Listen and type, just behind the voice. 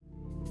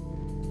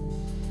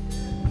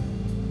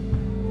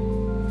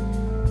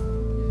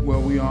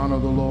we honor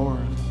the Lord.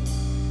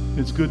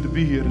 It's good to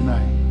be here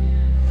tonight.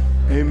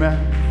 Amen.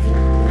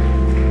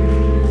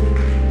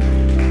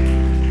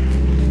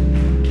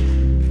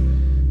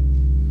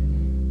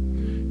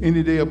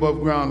 Any day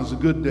above ground is a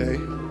good day.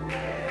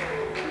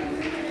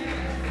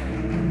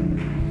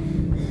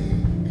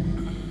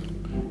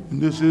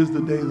 And this is the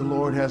day the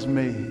Lord has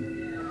made.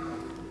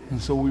 And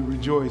so we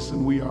rejoice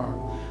and we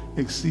are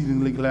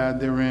exceedingly glad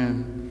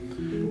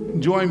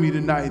therein. Join me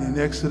tonight in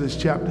Exodus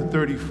chapter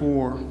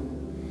 34.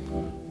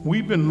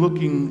 We've been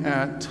looking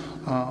at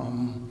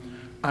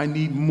I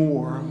Need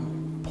More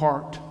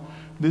part.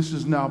 This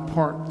is now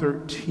part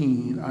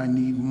 13, I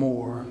Need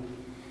More.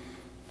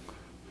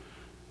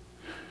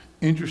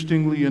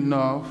 Interestingly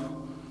enough,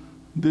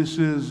 this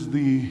is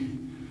the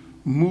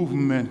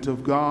movement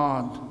of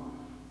God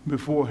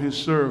before his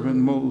servant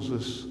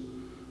Moses.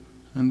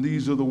 And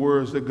these are the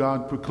words that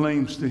God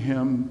proclaims to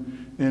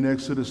him in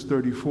Exodus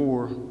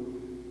 34.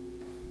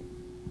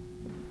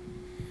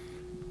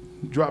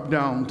 Drop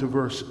down to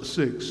verse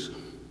 6.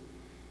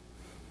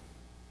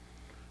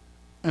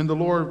 And the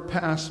Lord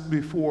passed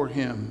before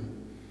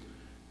him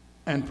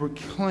and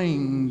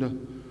proclaimed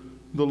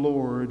the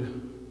Lord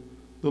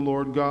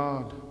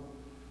God,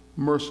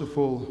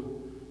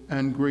 merciful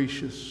and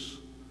gracious,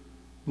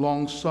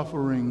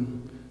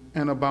 long-suffering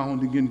and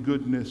abounding in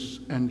goodness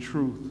and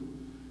truth,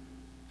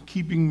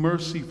 keeping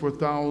mercy for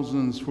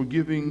thousands,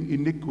 forgiving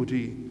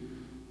iniquity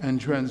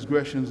and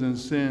transgressions and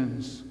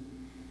sins,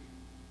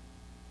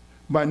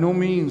 by no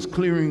means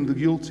clearing the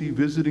guilty,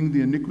 visiting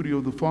the iniquity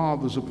of the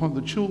fathers upon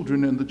the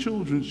children and the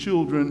children's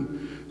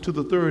children to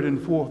the third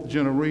and fourth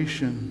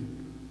generation.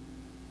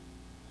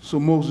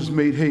 So Moses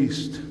made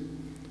haste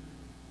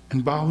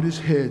and bowed his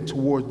head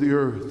toward the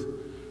earth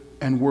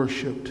and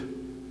worshiped.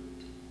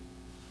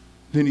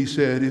 Then he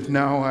said, if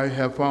now I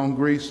have found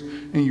grace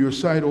in your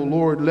sight, O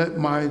Lord, let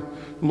my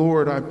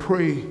Lord, I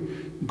pray,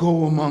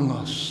 go among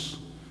us,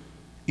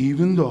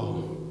 even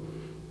though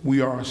we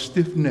are a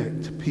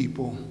stiff-necked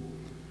people,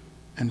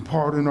 and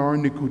pardon our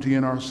iniquity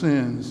and our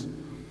sins,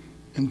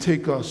 and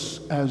take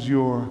us as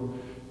your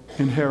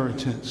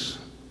inheritance.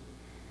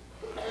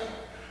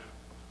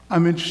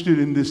 I'm interested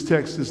in this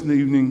text this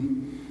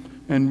evening,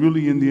 and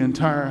really in the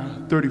entire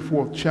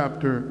 34th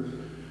chapter.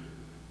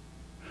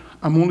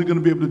 I'm only going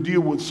to be able to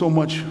deal with so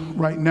much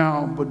right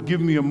now, but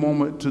give me a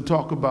moment to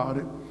talk about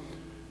it.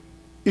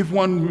 If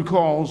one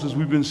recalls, as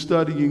we've been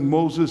studying,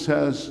 Moses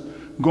has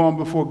gone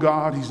before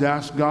God. He's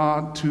asked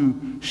God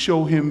to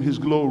show him his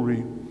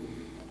glory.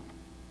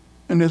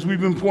 And as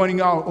we've been pointing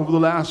out over the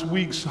last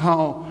weeks,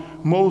 how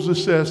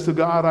Moses says to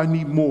God, I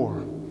need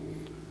more.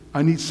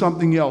 I need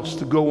something else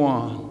to go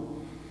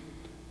on.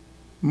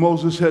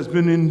 Moses has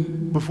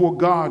been before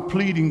God,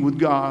 pleading with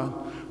God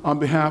on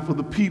behalf of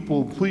the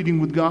people, pleading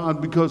with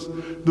God because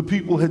the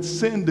people had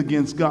sinned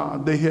against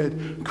God. They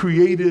had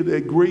created a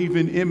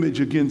graven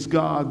image against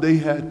God. They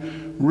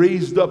had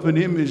raised up an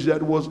image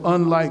that was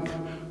unlike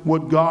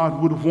what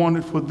God would have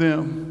wanted for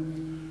them.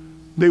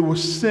 They were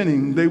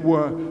sinning. They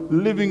were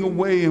living a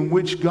way in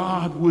which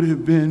God would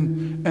have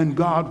been, and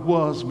God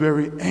was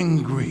very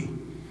angry.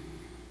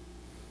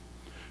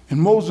 And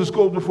Moses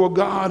goes before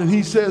God and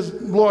he says,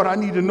 Lord, I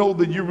need to know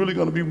that you're really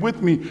going to be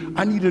with me.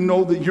 I need to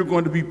know that you're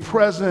going to be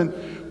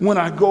present when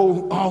I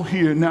go out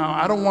here. Now,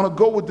 I don't want to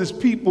go with this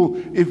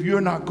people if you're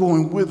not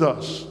going with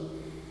us.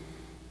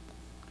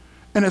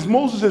 And as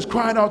Moses has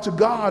cried out to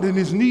God in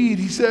his need,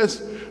 he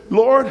says,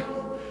 Lord,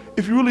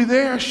 if you're really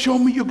there, show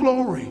me your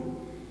glory.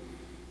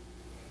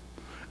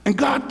 And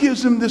God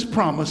gives him this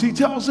promise. He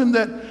tells him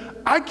that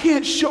I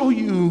can't show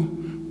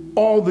you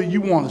all that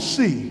you want to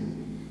see,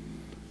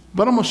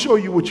 but I'm going to show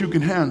you what you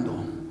can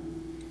handle.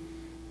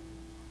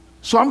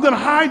 So I'm going to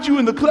hide you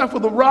in the cleft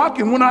of the rock,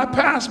 and when I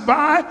pass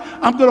by,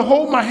 I'm going to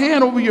hold my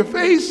hand over your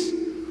face.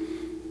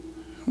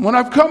 When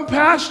I've come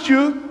past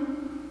you,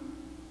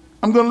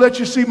 I'm going to let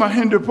you see my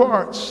hinder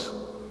parts.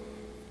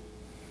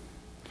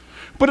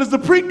 But as the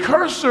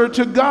precursor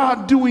to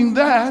God doing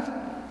that,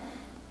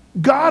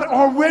 God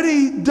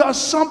already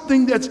does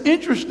something that's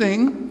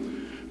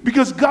interesting,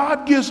 because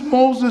God gives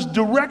Moses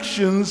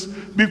directions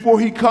before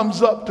he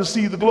comes up to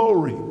see the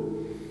glory.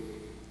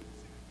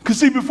 Because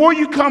see, before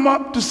you come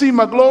up to see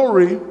my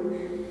glory,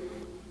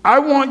 I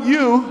want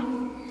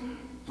you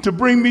to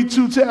bring me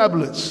 2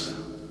 tablets.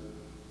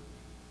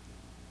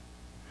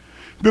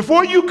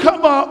 Before you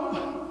come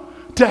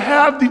up to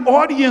have the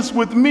audience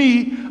with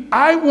me,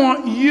 I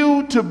want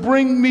you to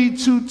bring me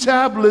 2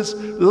 tablets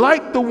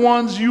like the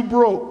ones you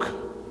broke.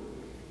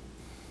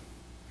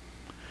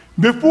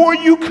 Before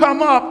you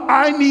come up,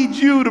 I need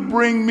you to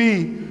bring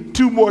me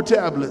 2 more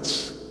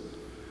tablets.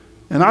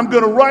 And I'm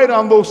going to write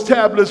on those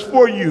tablets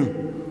for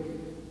you,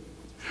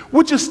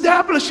 which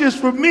establishes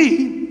for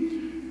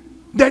me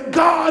that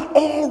God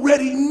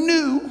already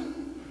knew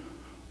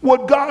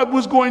what God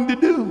was going to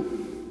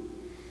do.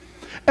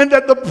 And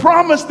that the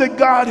promise that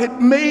God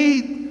had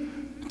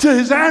made to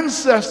his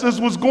ancestors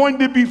was going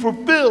to be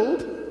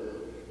fulfilled.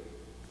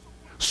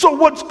 So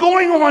what's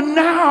going on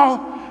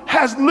now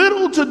has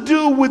little to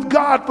do with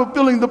God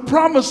fulfilling the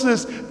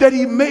promises that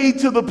he made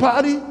to the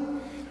body,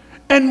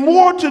 and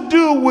more to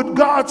do with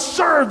God's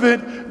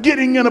servant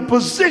getting in a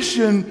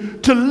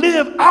position to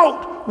live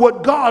out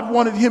what God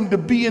wanted him to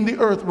be in the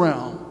earth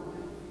realm.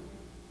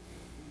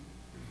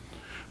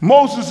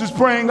 Moses is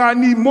praying, I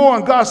need more,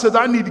 and God says,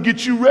 I need to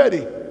get you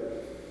ready.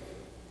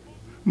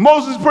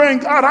 Moses is praying,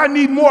 God, I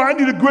need more. I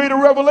need a greater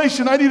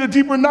revelation. I need a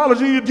deeper knowledge.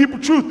 I need a deeper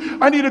truth.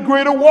 I need a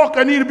greater walk.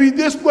 I need to be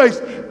this place.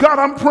 God,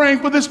 I'm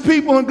praying for this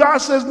people. And God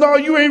says, no,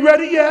 you ain't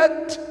ready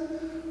yet.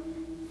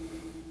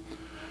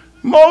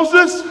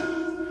 Moses,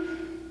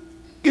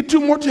 get 2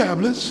 more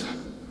tablets.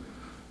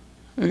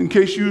 In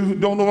case you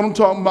don't know what I'm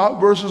talking about,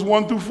 verses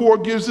 1 through 4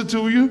 gives it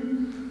to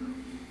you.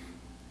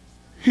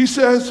 He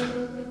says,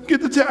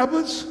 get the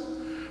tablets.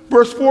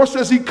 Verse 4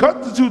 says he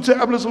cut the 2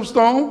 tablets of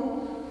stone.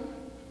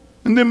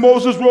 And then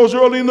Moses rose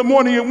early in the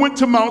morning and went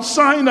to Mount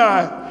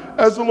Sinai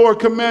as the Lord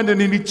commanded,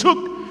 and he took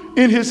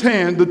in his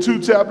hand the 2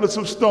 tablets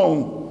of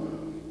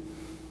stone.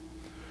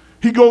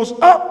 He goes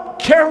up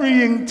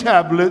carrying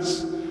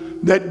tablets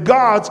that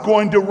God's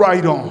going to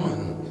write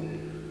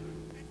on.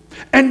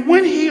 And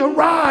when he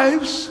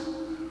arrives,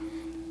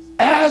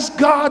 as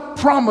God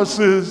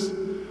promises,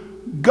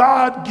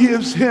 God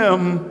gives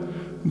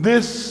him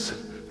this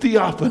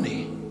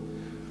theophany,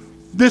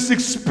 this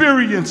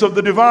experience of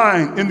the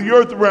divine in the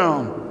earth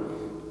realm.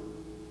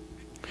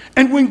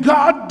 And when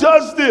God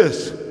does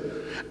this,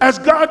 as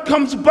God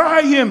comes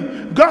by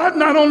him, God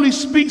not only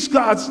speaks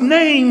God's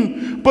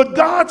name, but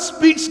God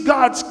speaks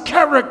God's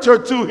character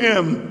to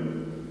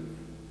him.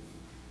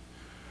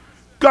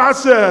 God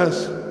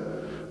says,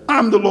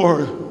 I'm the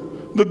Lord,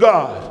 the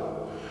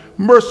God,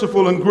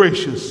 merciful and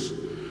gracious,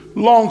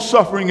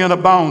 long-suffering and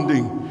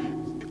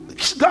abounding.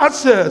 God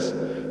says,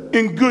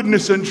 in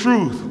goodness and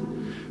truth.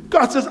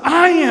 God says,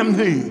 I am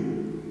he.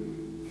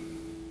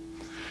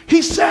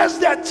 He says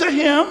that to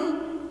him.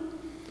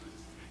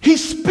 He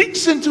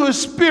speaks into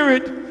his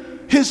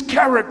spirit, his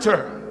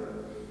character.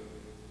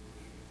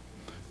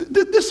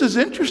 This is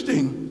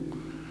interesting.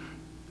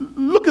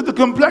 Look at the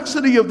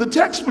complexity of the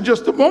text for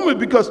just a moment,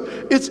 because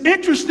it's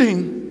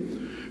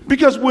interesting.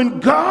 Because when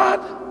God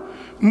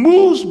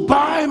moves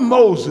by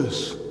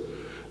Moses,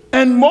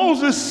 and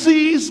Moses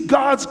sees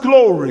God's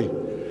glory,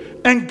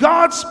 and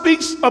God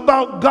speaks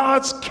about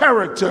God's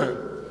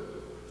character,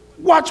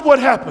 watch what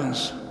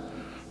happens.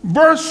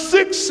 Verse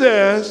 6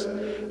 says,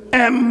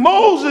 and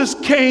Moses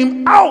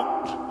came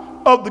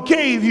out of the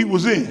cave he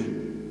was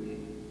in,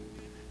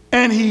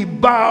 and he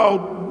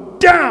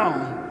bowed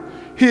down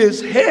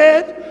his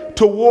head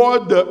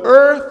toward the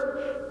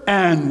earth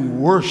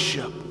and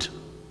worshiped.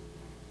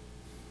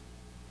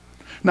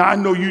 Now, I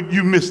know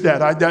you missed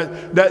that.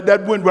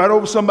 That went right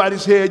over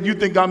somebody's head. You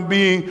think I'm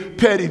being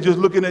petty just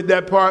looking at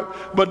that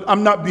part, but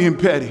I'm not being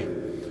petty.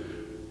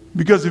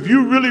 Because if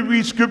you really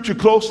read Scripture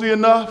closely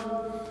enough,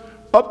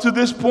 up to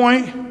this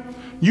point,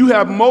 you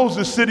have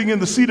Moses sitting in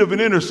the seat of an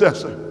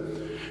intercessor.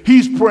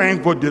 He's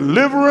praying for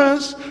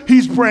deliverance.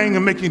 He's praying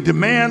and making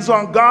demands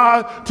on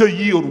God to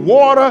yield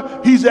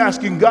water. He's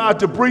asking God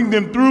to bring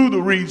them through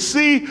the Red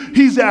Sea.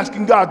 He's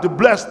asking God to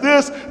bless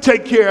this,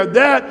 take care of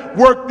that,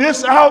 work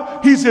this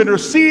out. He's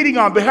interceding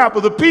on behalf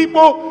of the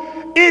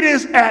people. It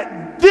is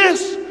at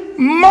this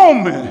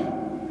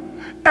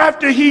moment,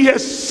 after he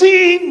has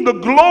seen the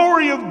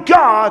glory of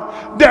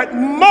God, that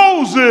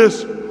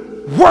Moses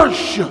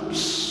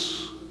worships.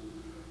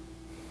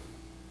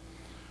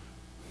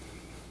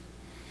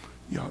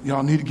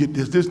 Y'all need to get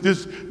this.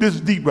 This is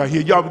deep right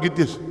here. Y'all get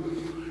this.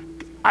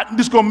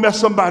 This is going to mess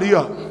somebody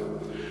up.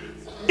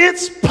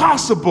 It's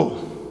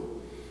possible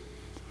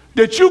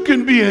that you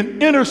can be an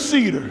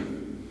interceder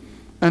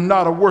and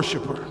not a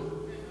worshiper.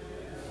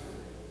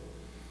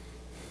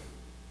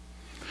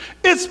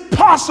 It's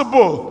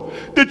possible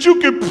that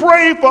you can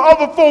pray for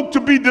other folk to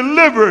be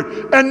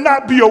delivered and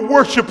not be a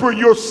worshiper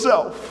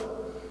yourself.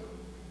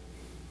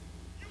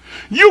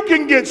 You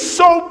can get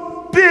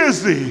so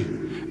busy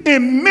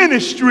in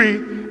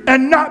ministry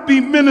and not be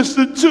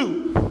ministered to.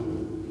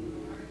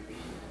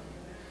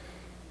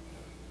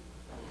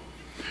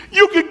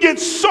 You can get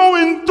so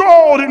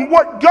enthralled in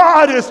what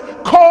God has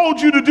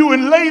called you to do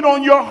and laid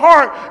on your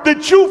heart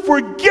that you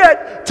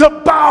forget to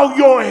bow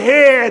your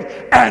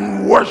head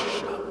and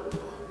worship.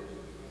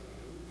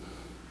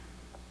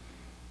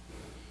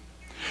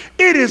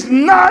 It is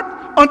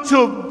not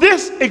until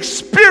this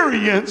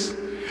experience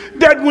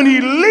that when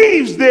he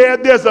leaves there,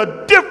 there's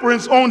a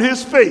difference on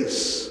his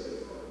face.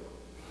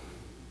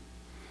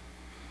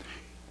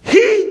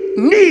 He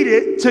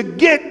needed to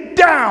get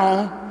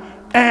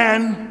down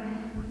and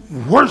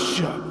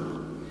worship.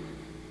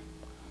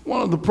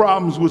 One of the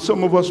problems with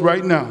some of us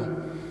right now,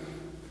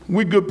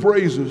 we good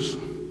praisers.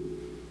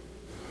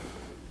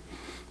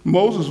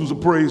 Moses was a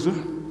praiser.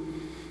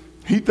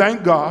 He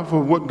thanked God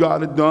for what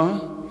God had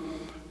done.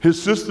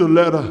 His sister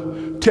led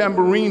a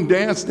tambourine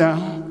dance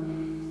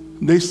down.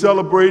 They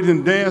celebrated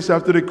and danced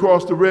after they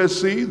crossed the Red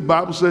Sea. The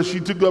Bible says she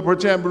took up her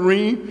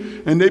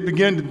tambourine and they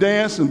began to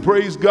dance and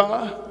praise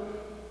God.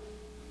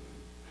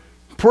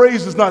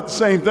 Praise is not the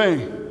same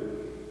thing.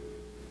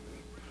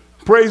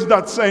 Praise is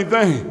not the same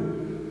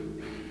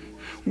thing.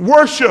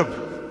 Worship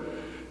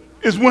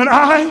is when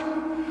I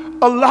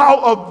allow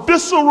a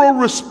visceral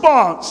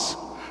response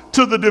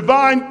to the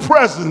divine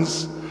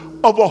presence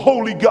of a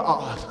holy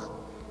God.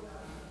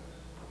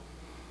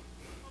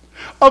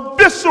 A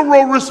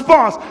visceral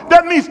response.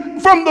 That means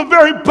from the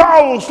very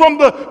bowels, from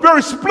the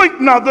very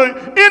splenecna,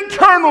 the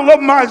internal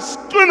of my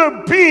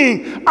inner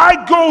being,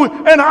 I go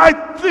and I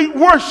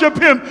worship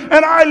him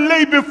and I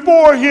lay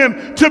before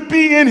him to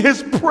be in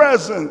his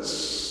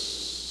presence.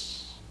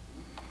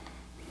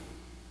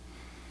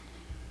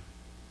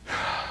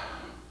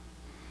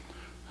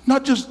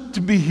 Not just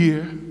to be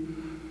here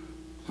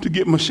to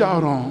get my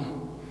shout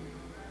on,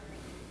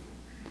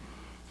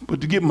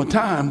 but to get my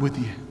time with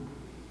you.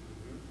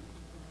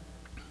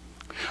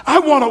 I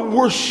want to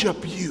worship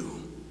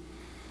you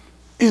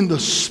in the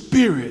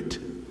spirit.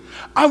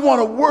 I want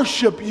to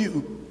worship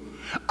you.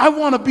 I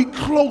want to be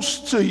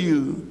close to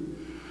you.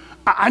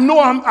 I know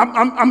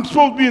I'm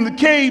supposed to be in the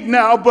cave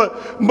now,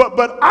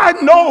 but I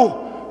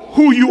know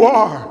who you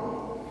are.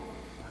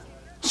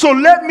 So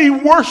let me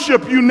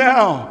worship you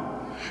now.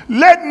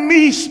 Let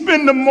me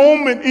spend a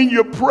moment in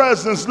your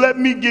presence. Let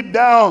me get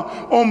down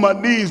on my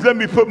knees. Let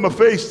me put my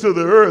face to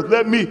the earth.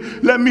 Let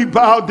me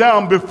bow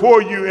down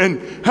before you.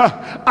 And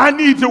I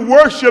need to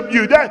worship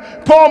you.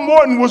 That Paul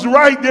Morton was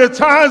right. There are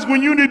times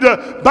when you need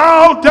to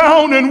bow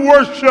down and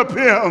worship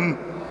him.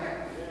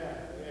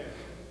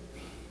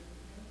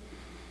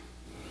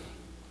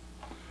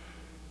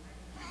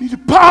 You need to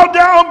bow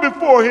down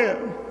before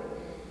him.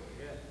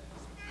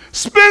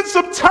 Spend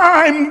some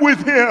time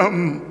with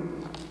him.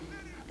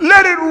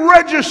 Let it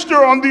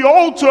register on the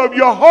altar of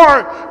your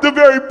heart the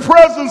very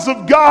presence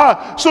of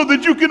God, so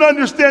that you can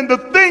understand the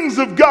things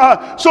of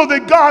God, so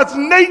that God's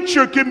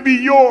nature can be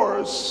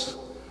yours.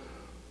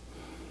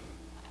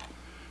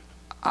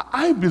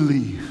 I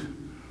believe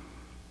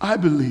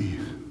at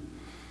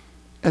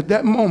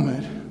that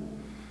moment,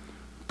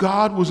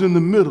 God was in the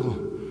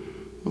middle.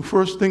 The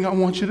first thing I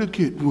want you to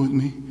get with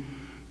me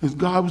is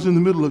God was in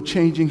the middle of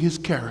changing his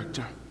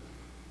character.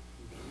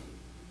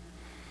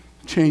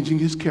 Changing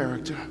his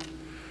character.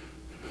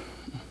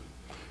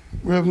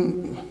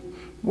 Reverend,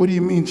 what do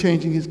you mean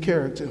changing his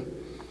character?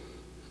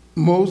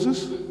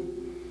 Moses,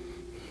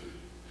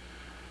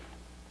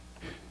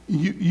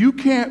 you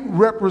can't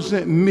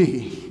represent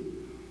me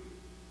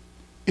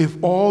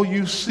if all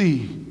you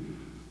see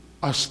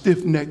are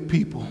stiff-necked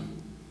people.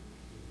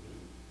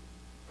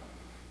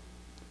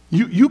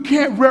 You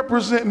can't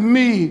represent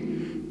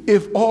me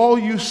if all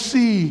you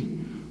see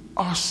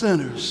are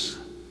sinners.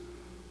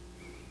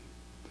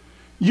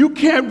 You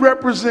can't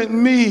represent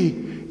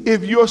me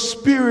if your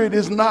spirit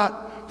is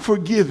not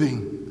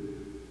forgiving.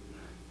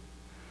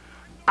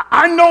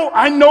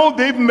 I know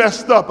they've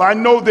messed up. I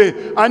know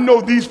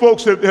these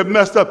folks have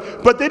messed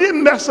up, but they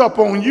didn't mess up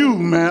on you,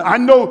 man. I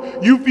know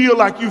you feel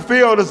like you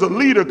failed as a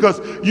leader because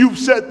you've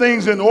set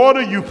things in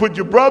order. You put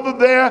your brother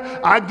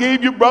there. I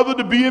gave your brother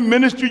to be in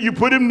ministry. You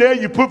put him there.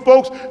 You put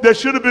folks that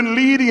should have been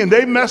leading, and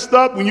they messed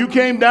up. When you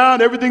came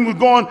down, everything was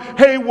going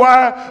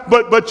haywire.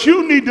 But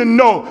you need to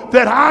know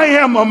that I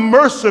am a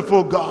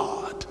merciful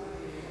God.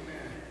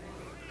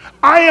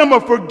 I am a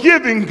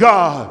forgiving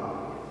God.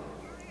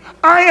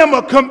 I am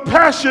a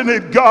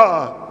compassionate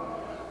God.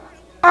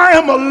 I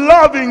am a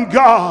loving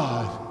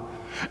God.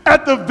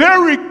 At the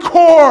very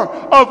core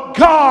of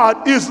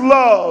God is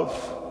love.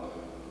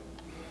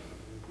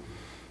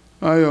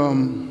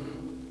 The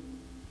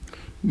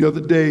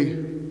other day,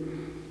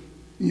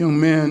 a young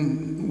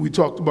man we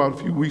talked about a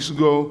few weeks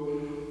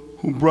ago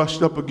who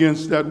brushed up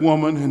against that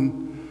woman,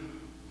 and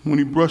when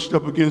he brushed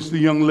up against the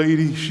young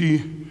lady,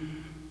 she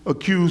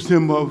accused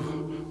him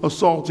of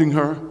assaulting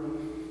her.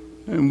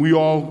 And we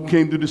all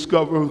came to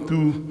discover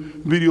through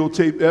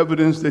videotape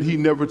evidence that he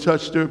never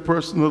touched her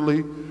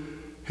personally.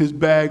 His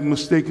bag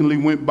mistakenly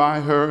went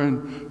by her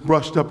and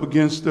brushed up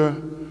against her.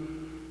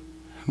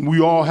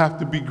 We all have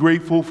to be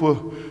grateful for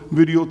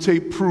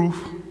videotape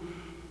proof.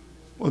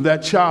 Well,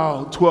 that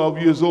child, 12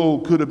 years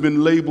old, could have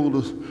been labeled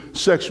a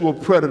sexual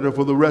predator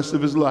for the rest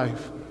of his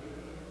life.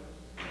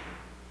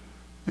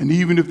 And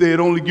even if they had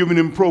only given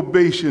him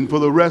probation for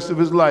the rest of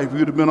his life, he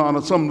would have been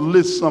on some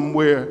list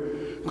somewhere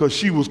because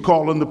she was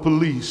calling the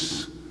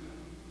police.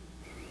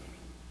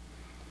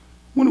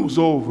 When it was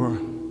over,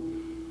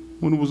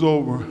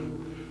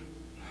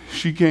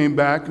 she came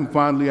back and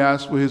finally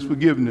asked for his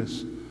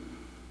forgiveness.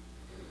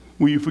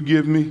 Will you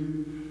forgive me?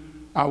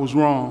 I was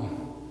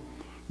wrong.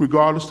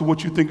 Regardless of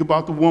what you think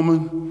about the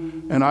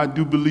woman, and I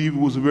do believe it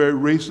was a very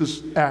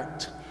racist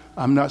act.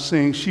 I'm not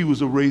saying she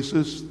was a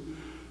racist.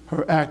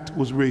 Her act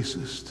was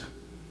racist.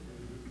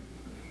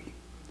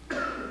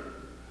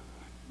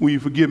 Will you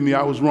forgive me?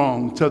 I was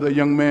wrong. Tell that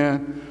young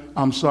man,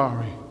 I'm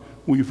sorry.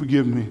 Will you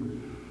forgive me?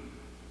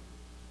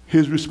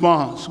 His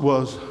response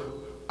was,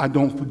 I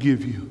don't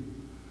forgive you.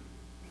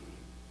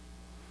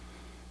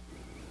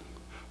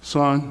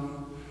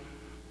 Son,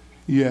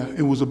 yeah,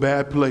 it was a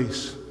bad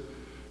place.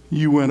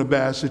 You were in a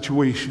bad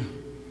situation.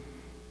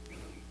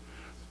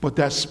 But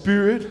that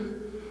spirit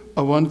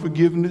of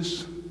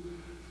unforgiveness,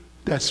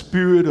 that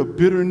spirit of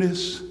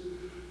bitterness,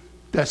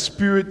 that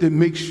spirit that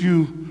makes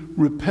you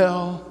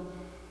repel,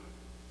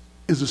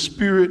 is a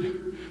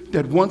spirit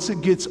that once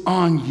it gets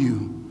on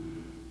you,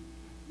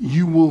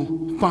 you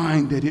will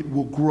find that it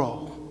will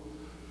grow.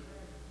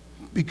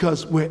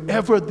 Because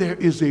wherever there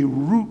is a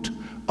root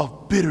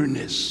of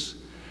bitterness,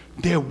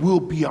 there will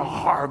be a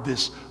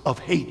harvest of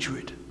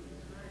hatred.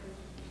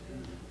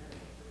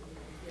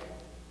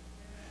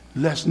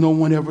 Lest no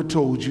one ever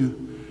told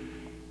you,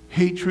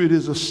 hatred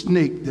is a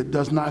snake that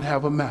does not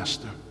have a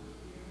master.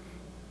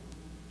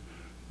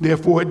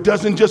 Therefore, it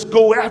doesn't just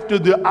go after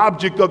the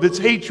object of its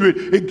hatred,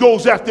 it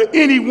goes after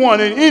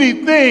anyone and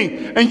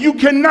anything. And you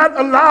cannot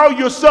allow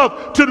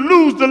yourself to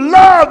lose the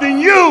love in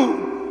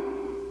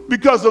you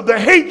because of the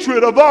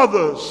hatred of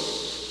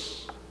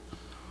others.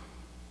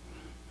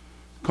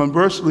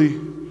 Conversely,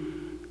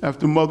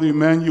 after Mother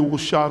Emanuel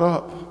was shot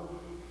up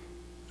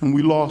and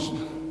we lost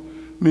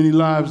many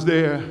lives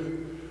there,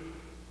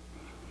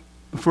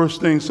 the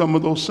first thing some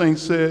of those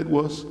saints said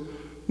was,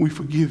 "We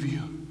forgive you."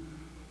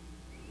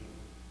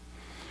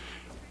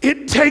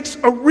 It takes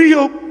a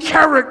real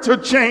character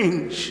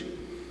change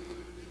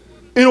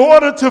in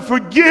order to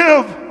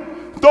forgive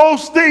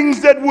those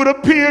things that would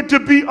appear to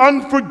be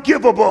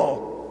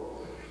unforgivable.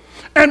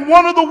 And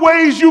one of the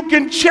ways you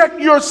can check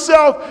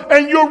yourself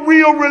and your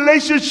real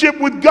relationship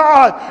with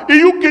God,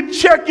 you can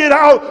check it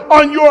out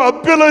on your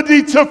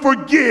ability to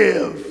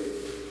forgive.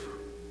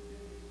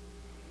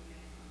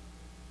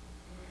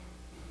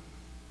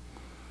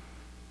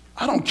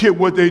 I don't care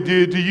what they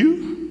did to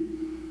you.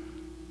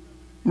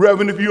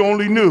 Reverend, if you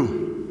only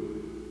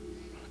knew.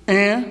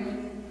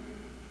 And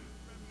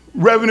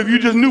Reverend, if you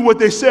just knew what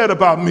they said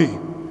about me.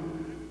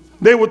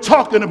 They were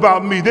talking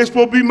about me. They're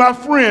supposed to be my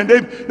friend.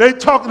 They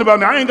talking about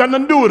me. I ain't got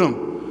nothing to do with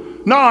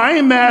them. No, I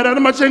ain't mad at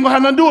them. I just ain't gonna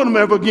have nothing to do with them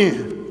ever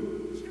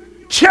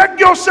again. Check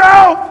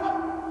yourself.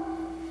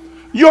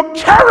 Your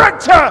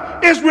character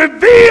is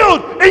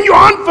revealed in your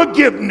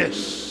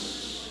unforgiveness.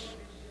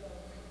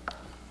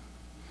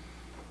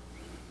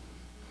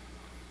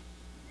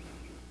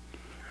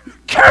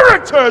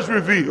 Character is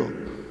revealed.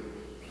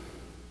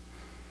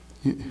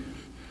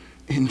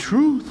 In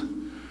truth,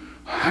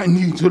 I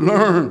need to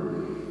learn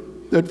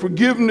that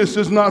forgiveness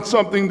is not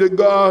something that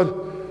God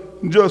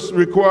just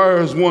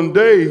requires one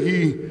day.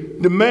 He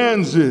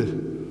demands it.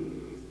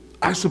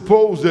 I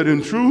suppose that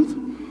in truth,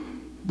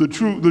 the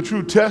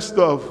true test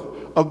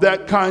of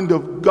that kind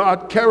of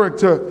God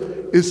character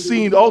is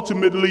seen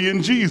ultimately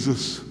in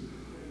Jesus.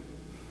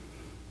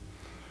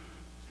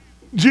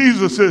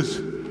 Jesus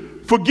is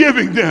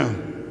forgiving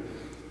them.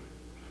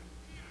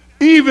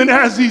 Even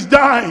as he's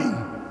dying.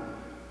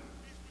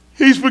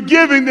 He's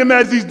forgiving them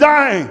as he's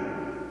dying.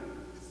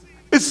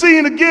 It's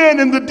seen again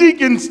in the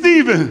deacon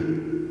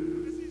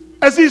Stephen,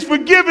 as he's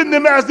forgiving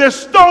them as they're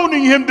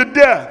stoning him to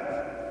death.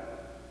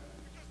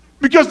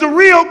 Because the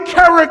real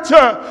character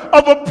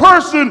of a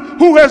person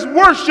who has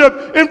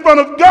worshiped in front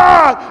of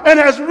God and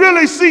has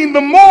really seen the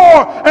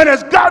more and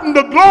has gotten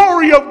the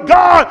glory of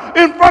God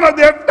in front of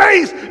their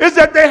face is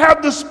that they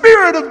have the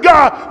Spirit of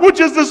God, which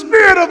is the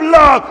Spirit of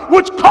love,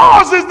 which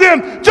causes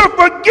them to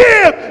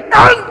forgive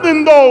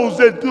even those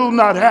that do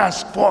not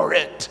ask for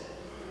it.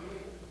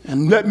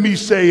 And let me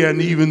say,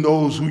 and even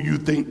those who you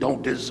think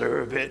don't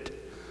deserve it.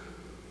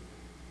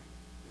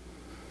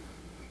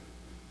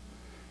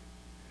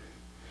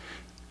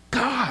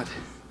 God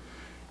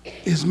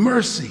is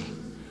mercy,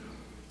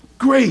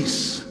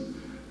 grace,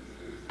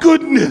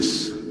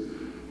 goodness,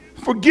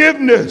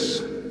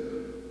 forgiveness.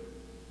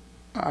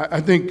 I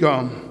think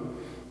the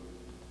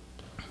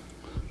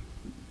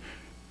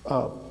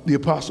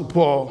Apostle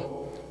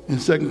Paul in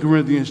 2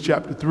 Corinthians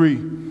chapter 3,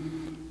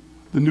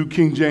 the New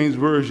King James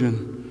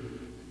Version,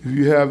 if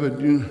you have it,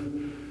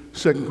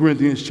 2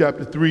 Corinthians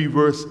chapter 3,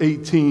 verse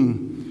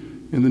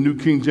 18 in the New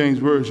King James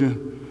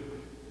Version,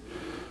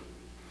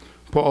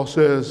 Paul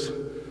says,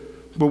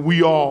 "But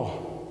we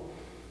all,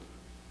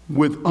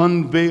 with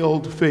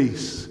unveiled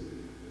face,"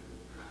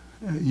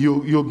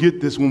 you'll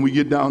get this when we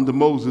get down to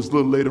Moses a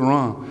little later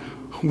on.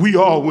 "We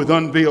all with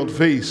unveiled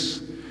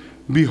face,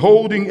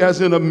 beholding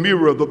as in a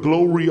mirror the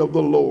glory of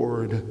the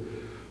Lord,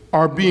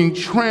 are being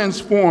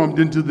transformed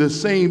into the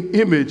same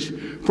image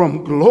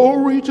from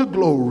glory to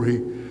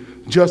glory,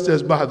 just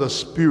as by the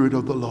Spirit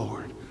of the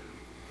Lord."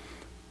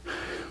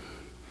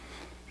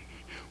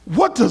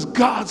 What does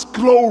God's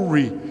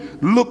glory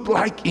look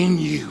like in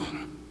you?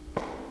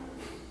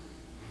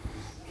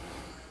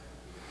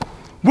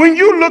 When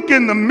you look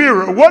in the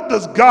mirror, what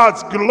does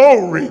God's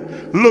glory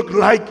look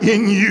like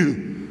in you?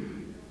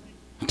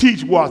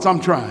 Teach Watts, I'm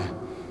trying.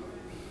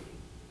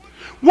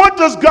 What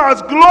does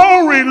God's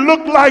glory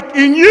look like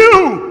in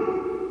you?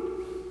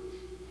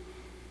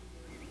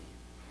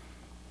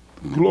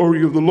 The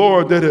glory of the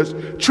Lord that has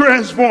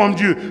transformed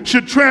you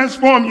should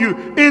transform you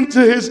into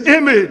his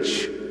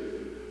image.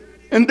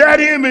 And that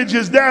image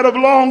is that of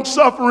long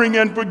suffering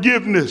and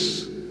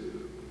forgiveness.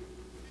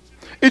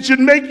 It should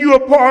make you a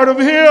part of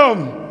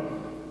him.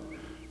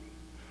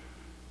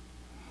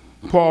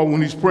 Paul,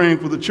 when he's praying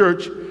for the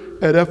church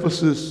at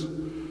Ephesus,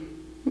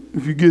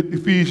 if you get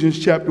Ephesians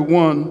chapter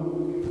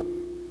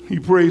 1, he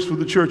prays for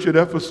the church at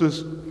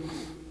Ephesus.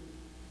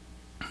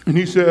 And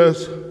he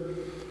says,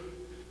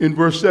 in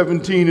verse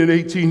 17 and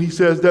 18, he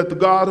says that the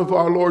God of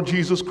our Lord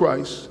Jesus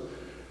Christ,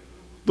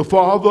 the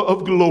Father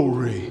of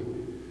glory,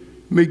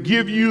 may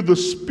give you the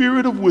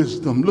spirit of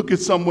wisdom. Look at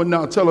someone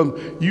now, tell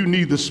them you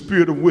need the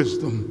spirit of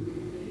wisdom.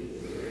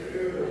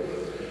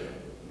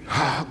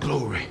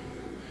 Glory.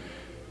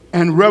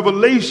 And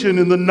revelation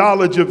in the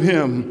knowledge of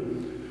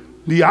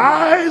him, the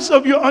eyes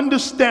of your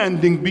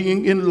understanding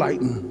being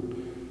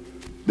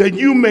enlightened, that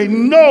you may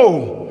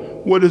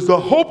know what is the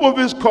hope of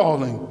his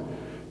calling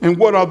and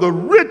what are the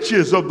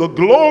riches of the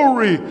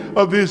glory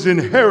of his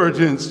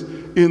inheritance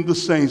in the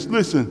saints.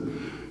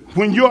 Listen,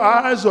 when your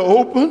eyes are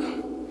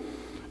open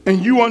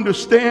and you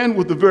understand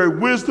with the very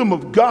wisdom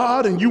of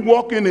God and you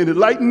walk in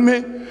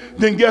enlightenment,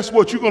 then guess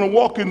what? You're going to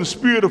walk in the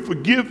spirit of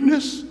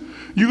forgiveness.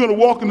 You're going to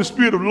walk in the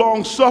spirit of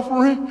long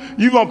suffering.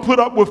 You're going to put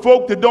up with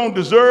folk that don't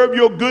deserve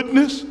your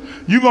goodness.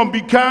 You're going to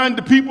be kind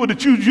to people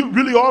that you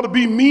really ought to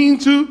be mean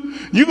to.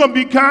 You're going to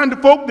be kind to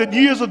folk that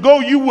years ago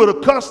you would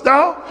have cussed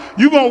out.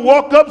 You're going to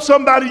walk up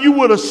somebody you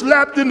would have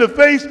slapped in the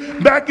face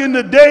back in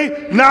the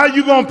day. Now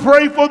you're going to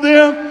pray for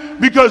them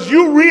because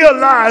you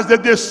realize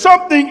that there's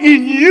something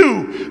in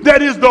you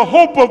that is the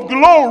hope of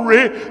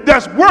glory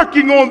that's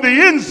working on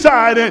the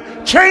inside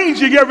and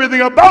changing everything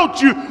about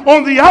you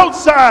on the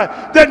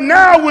outside, that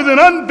now with an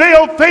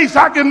unveiled face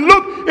I can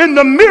look in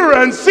the mirror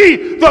and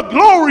see the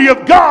glory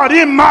of God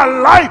in my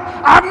life.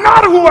 I'm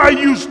not who I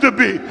used to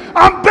be.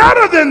 I'm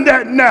better than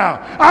that now.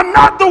 I'm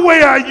not the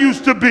way I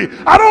used to be.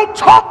 I don't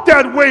talk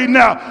that way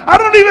now. I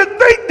don't even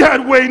think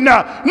that way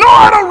now. No,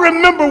 I don't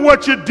remember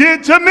what you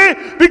did to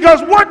me,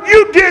 because what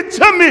you did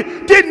to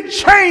me didn't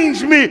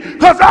change me,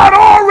 because I'd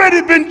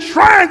already been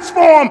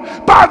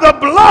transformed by the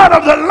blood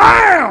of the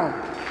Lamb.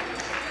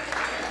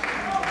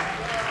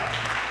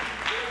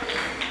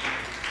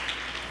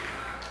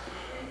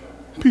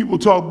 People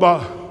talk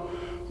about,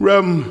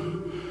 Reverend,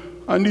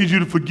 I need you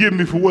to forgive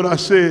me for what I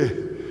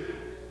said.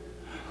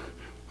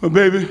 Well,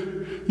 baby,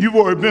 you've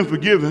already been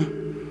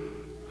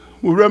forgiven.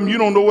 Well, Reverend, you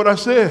don't know what I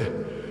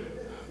said.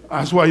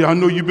 That's why y'all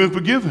know you've been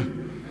forgiven.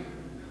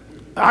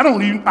 Not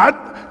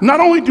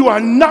only do I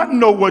not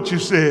know what you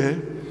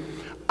said,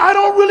 I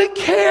don't really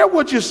care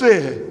what you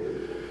said.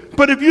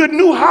 But if you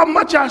knew how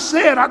much I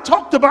said, I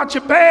talked about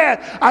you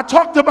bad, I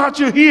talked about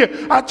you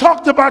here, I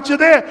talked about you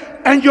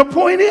there, and your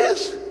point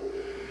is,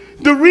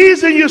 the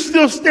reason you're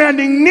still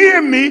standing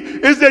near me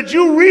is that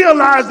you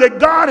realize that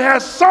God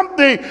has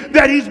something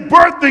that he's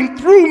birthing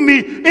through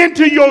me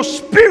into your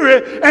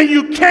spirit, and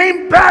you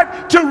came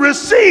back to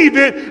receive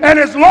it. And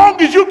as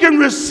long as you can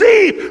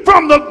receive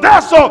from the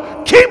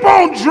vessel, keep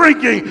on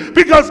drinking,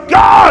 because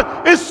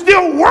God is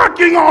still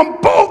working on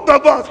both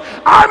of us.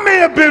 I may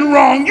have been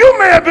wrong. You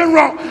may have been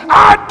wrong.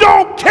 I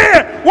don't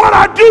care. What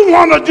I do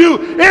want to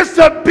do is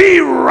to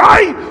be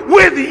right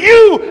with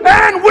you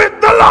and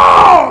with the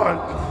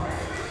Lord.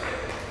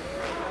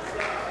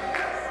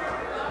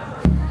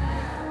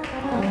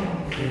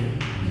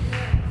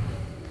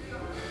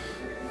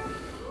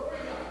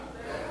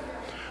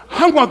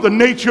 I want the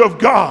nature of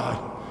God.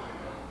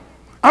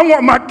 I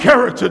want my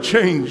character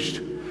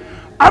changed.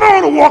 I don't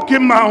want to walk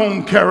in my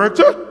own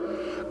character.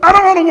 I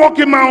don't want to walk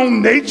in my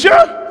own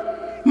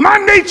nature. My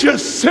nature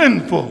is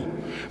sinful.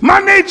 My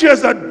nature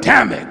is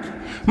Adamic.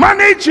 My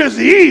nature is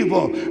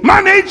evil.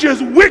 My nature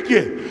is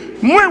wicked.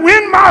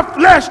 In my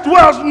flesh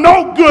dwells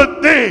no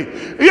good thing.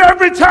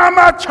 Every time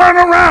I turn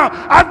around,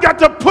 I've got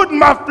to put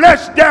my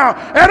flesh down.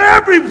 At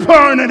every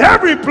turn, at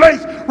every place,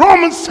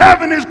 Romans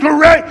 7 is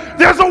correct.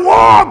 There's a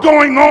war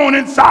going on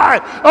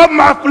inside of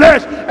my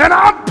flesh, and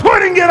I'm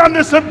putting it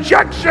under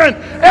subjection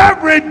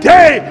every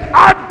day.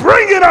 I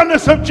bring it under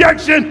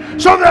subjection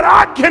so that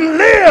I can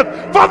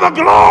live for the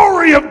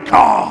glory of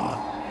God.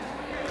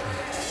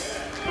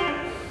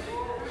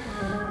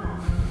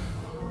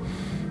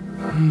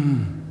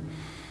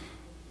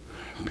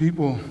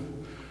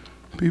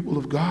 People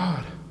of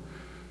God,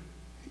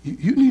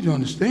 you need to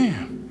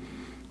understand,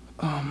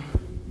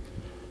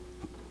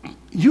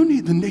 you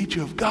need the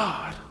nature of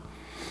God.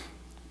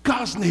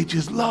 God's nature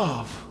is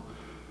love.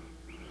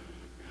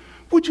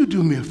 Would you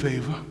do me a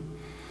favor?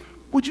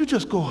 Would you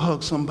just go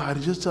hug somebody?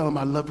 Just tell them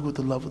I love you with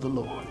the love of the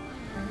Lord.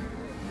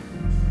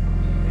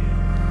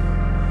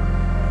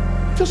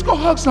 Just go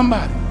hug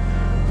somebody.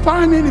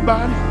 Find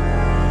anybody.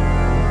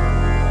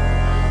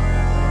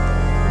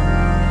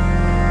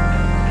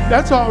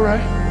 That's all right.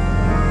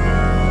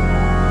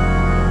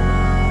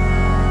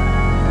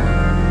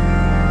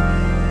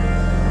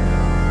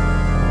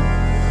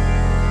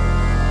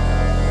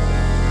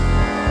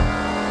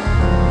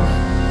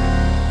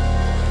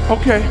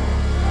 Okay.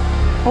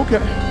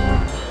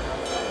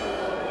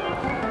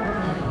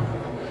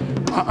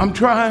 I'm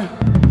trying.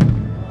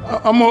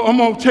 I'm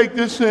gonna take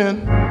this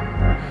in.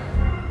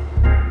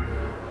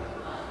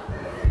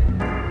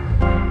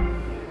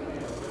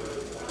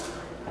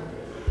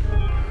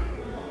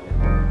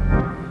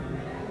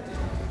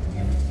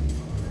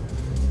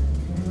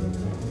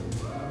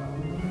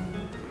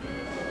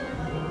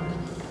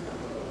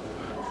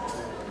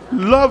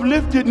 Love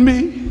lifted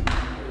me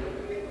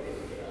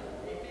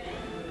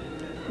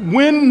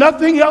when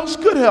nothing else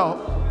could help.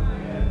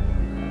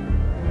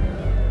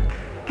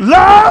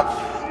 Love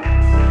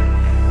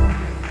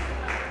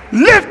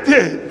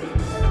lifted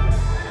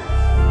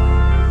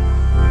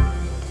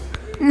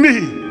me.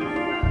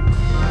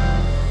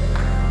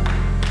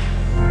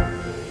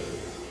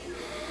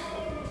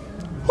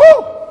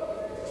 Woo!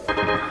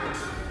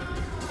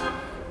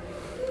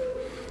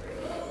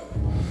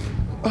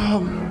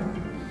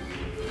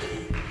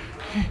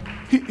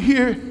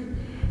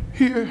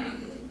 Here,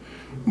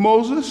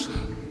 Moses,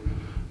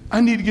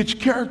 I need to get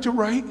your character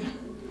right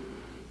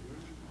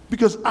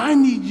because I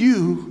need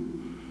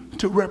you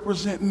to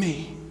represent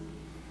me.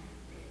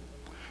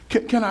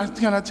 Can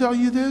I tell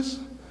you this?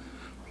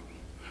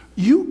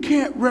 You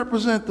can't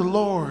represent the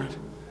Lord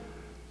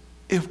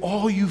if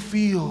all you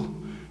feel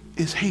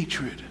is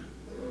hatred.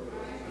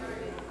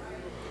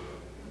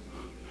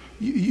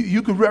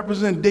 You could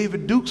represent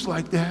David Dukes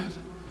like that.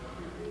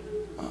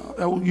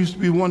 That used to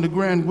be one of the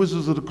grand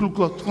wizards of the Ku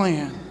Klux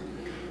Klan.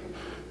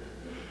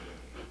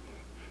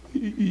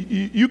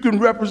 You can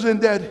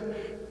represent that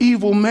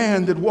evil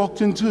man that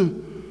walked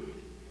into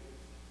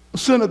a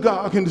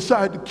synagogue and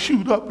decided to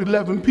shoot up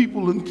 11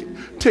 people and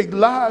take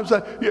lives.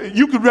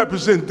 You could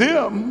represent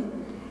them.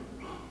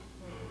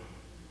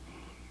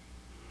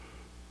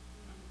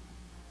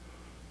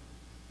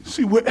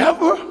 See,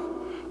 wherever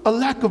a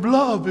lack of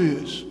love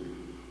is,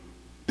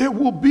 there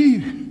will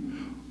be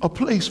a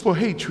place for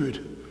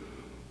hatred.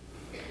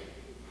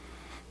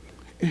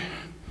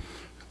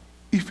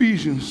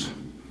 Ephesians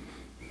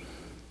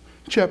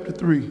chapter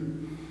 3,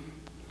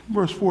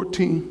 verse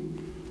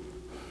 14.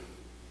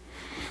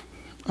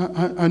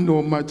 I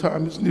know my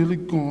time is nearly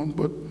gone,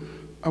 but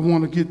I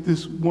want to get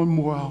this one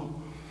more out.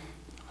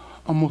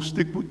 I'm going to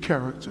stick with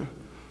character.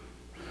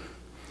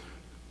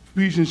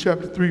 Ephesians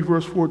chapter 3,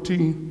 verse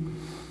 14.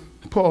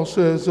 Paul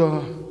says,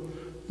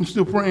 I'm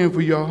still praying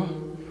for y'all.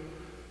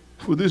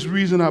 For this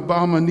reason I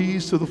bow my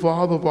knees to the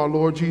Father of our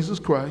Lord Jesus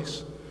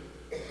Christ,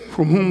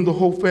 from whom the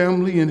whole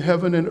family in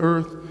heaven and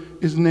earth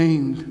is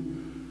named,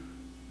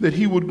 that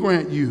he would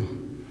grant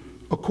you,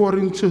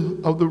 according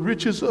to of the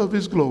riches of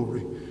his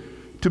glory,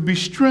 to be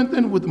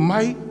strengthened with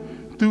might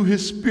through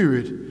his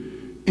Spirit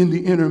in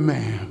the inner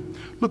man.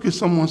 Look at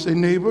someone, say,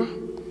 neighbor,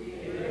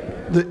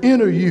 the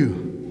inner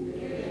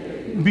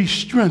you be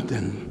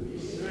strengthened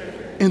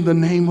in the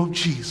name of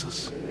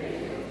Jesus.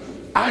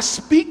 I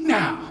speak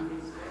now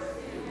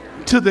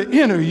to the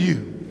inner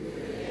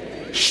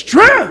you.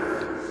 Strength,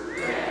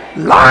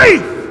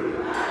 life,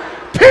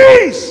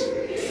 peace,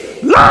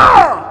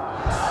 love.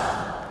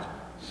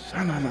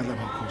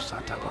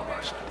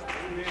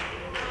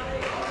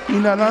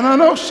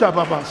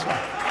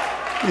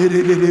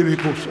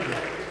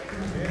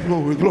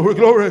 Glory, glory,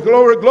 glory,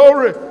 glory,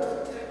 glory.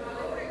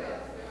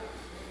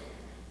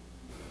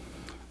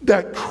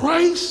 That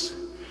Christ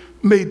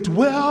may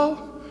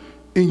dwell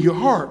in your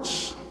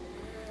hearts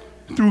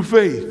through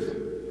faith.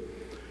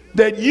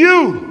 That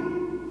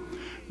you,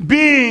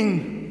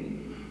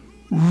 being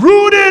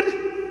rooted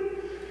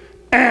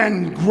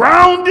and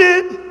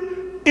grounded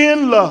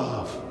in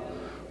love.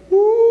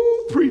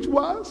 Ooh, preach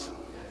wise.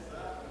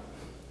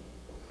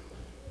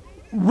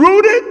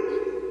 Rooted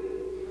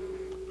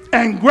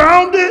and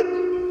grounded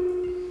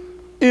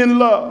in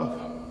love.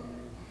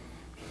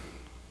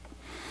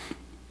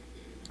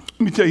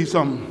 Let me tell you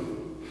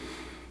something.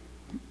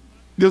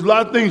 There's a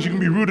lot of things you can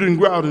be rooted and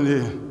grounded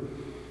in.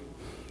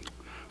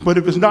 But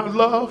if it's not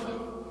love,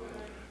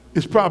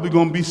 it's probably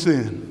going to be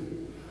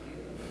sin.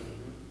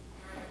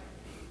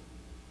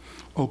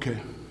 Okay.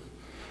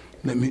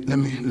 Let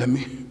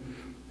me.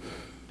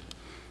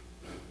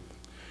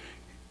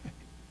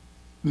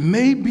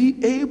 May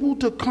be able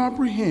to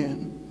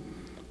comprehend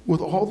with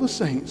all the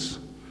saints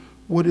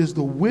what is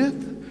the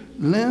width,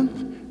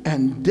 length,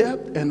 and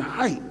depth and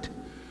height,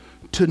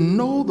 to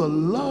know the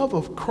love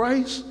of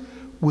Christ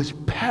which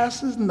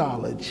passes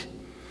knowledge,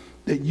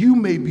 that you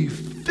may be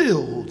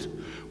filled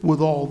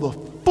with all the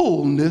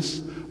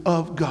fullness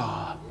of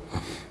God.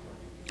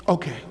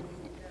 Okay.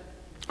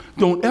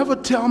 Don't ever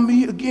tell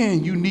me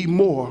again you need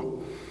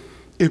more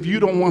if you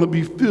don't want to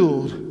be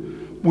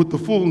filled with the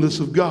fullness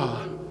of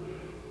God,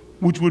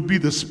 which would be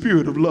the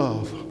spirit of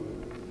love.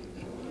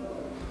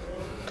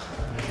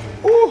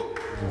 Ooh.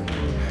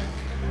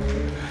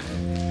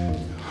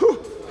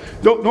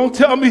 Don't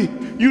tell me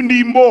you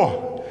need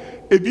more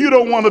if you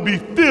don't want to be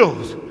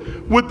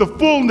filled with the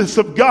fullness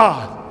of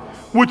God,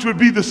 which would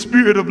be the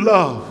spirit of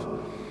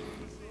love.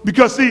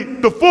 Because see,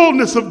 the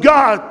fullness of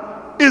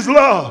God is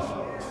love.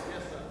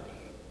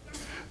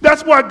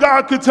 That's why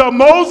God could tell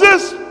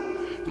Moses,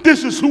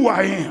 this is who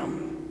I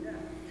am.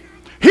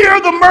 Here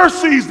are the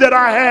mercies that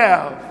I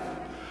have.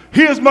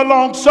 Here's my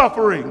long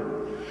suffering.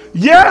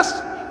 Yes,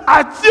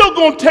 I still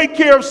gonna take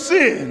care of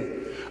sin.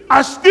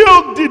 I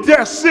still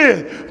detest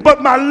sin,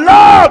 but my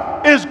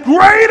love is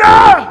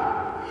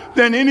greater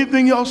than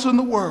anything else in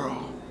the world.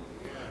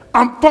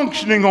 I'm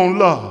functioning on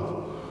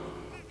love.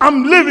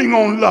 I'm living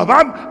on love.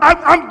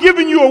 I'm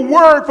giving you a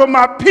word for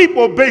my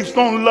people based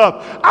on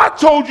love. I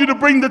told you to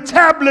bring the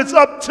tablets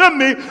up to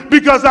me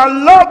because I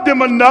loved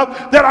them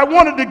enough that I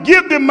wanted to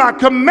give them my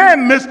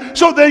commandments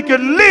so they could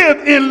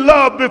live in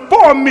love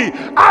before me.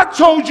 I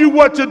told you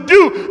what to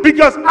do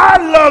because I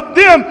love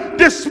them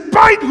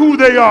despite who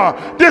they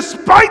are,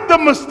 despite the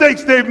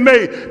mistakes they've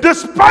made,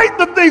 despite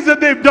the things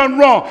that they've done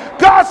wrong.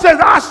 God says,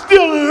 I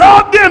still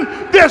love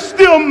them. They're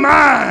still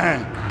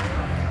mine.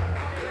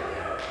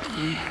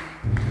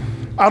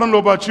 I don't know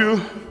about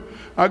you.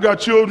 I got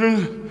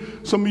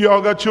children. Some of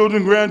y'all got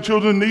children,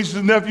 grandchildren,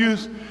 nieces,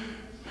 nephews.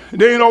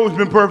 They ain't always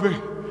been perfect.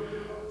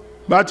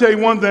 But I tell you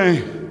one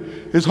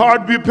thing. It's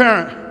hard to be a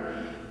parent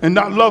and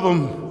not love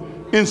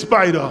them in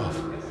spite of.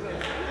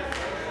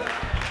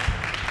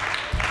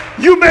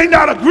 You may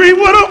not agree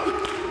with them,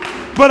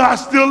 but I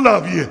still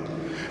love you.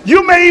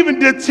 You may even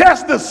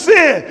detest the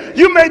sin.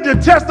 You may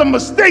detest the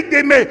mistake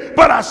they made,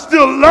 but I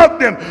still love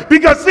them.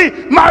 Because see,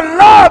 my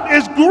love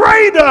is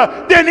greater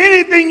than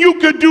anything you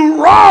could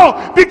do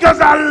wrong.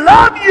 Because I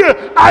love you.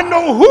 I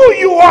know who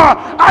you are.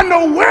 I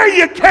know where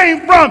you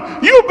came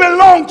from. You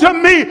belong to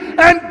me.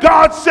 And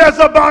God says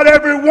about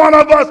every one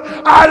of us,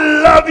 I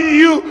love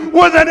you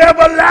with an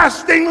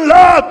everlasting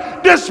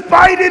love.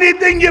 Despite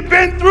anything you've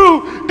been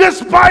through,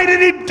 despite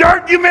any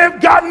dirt you may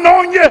have gotten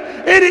on you,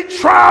 any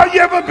trial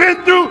you ever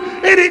been through,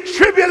 any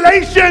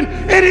tribulation,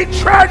 any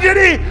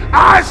tragedy,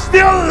 I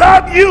still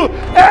love you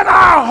and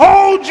I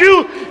hold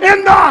you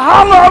in the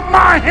hollow of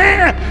my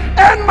hand.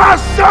 And my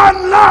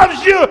son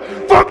loves you,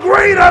 for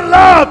greater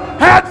love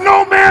had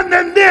no man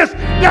than this,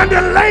 than to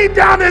lay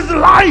down his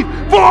life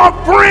for a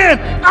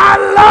friend. I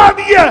love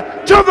you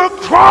to the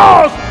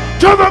cross,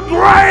 to the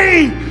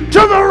grave,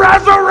 to the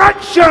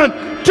resurrection,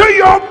 to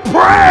your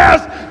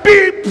prayers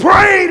be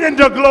prayed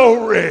into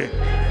glory.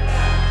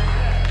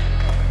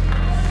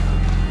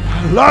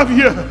 I love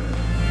you.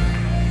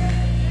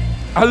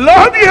 I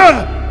love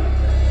you.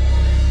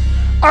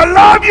 I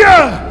love you.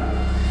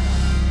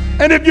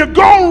 And if you're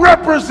going to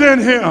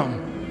represent him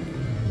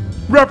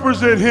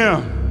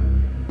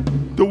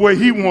the way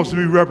he wants to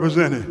be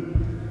represented,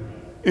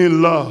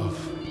 in love.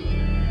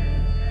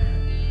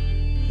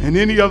 And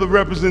any other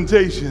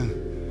representation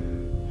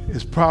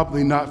is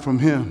probably not from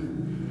him.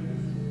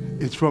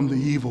 It's from the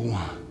evil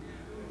one.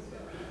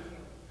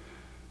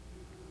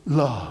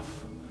 Love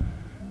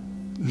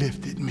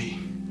lifted me.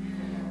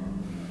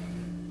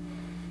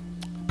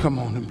 Come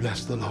on and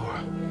bless the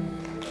Lord.